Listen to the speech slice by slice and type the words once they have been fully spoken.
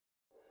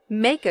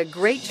Make a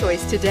great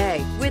choice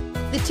today with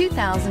the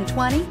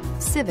 2020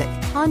 Civic,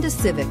 Honda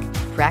Civic.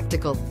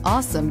 Practical,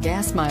 awesome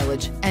gas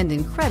mileage, and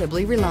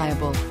incredibly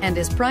reliable, and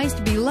is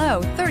priced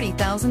below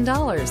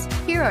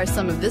 $30,000. Here are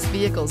some of this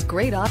vehicle's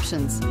great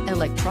options: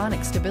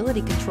 electronic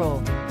stability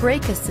control,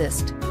 brake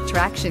assist,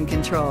 traction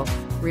control,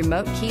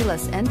 remote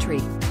keyless entry,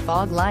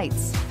 fog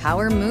lights,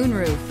 power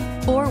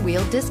moonroof,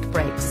 four-wheel disc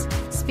brakes,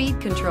 speed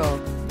control,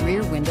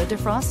 rear window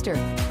defroster,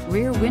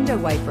 rear window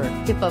wiper.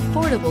 If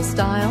affordable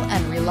style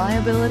and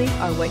reliability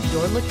are what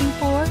you're looking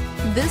for,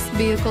 this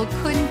vehicle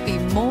couldn't be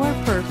more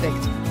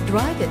perfect.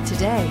 Drive it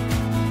today.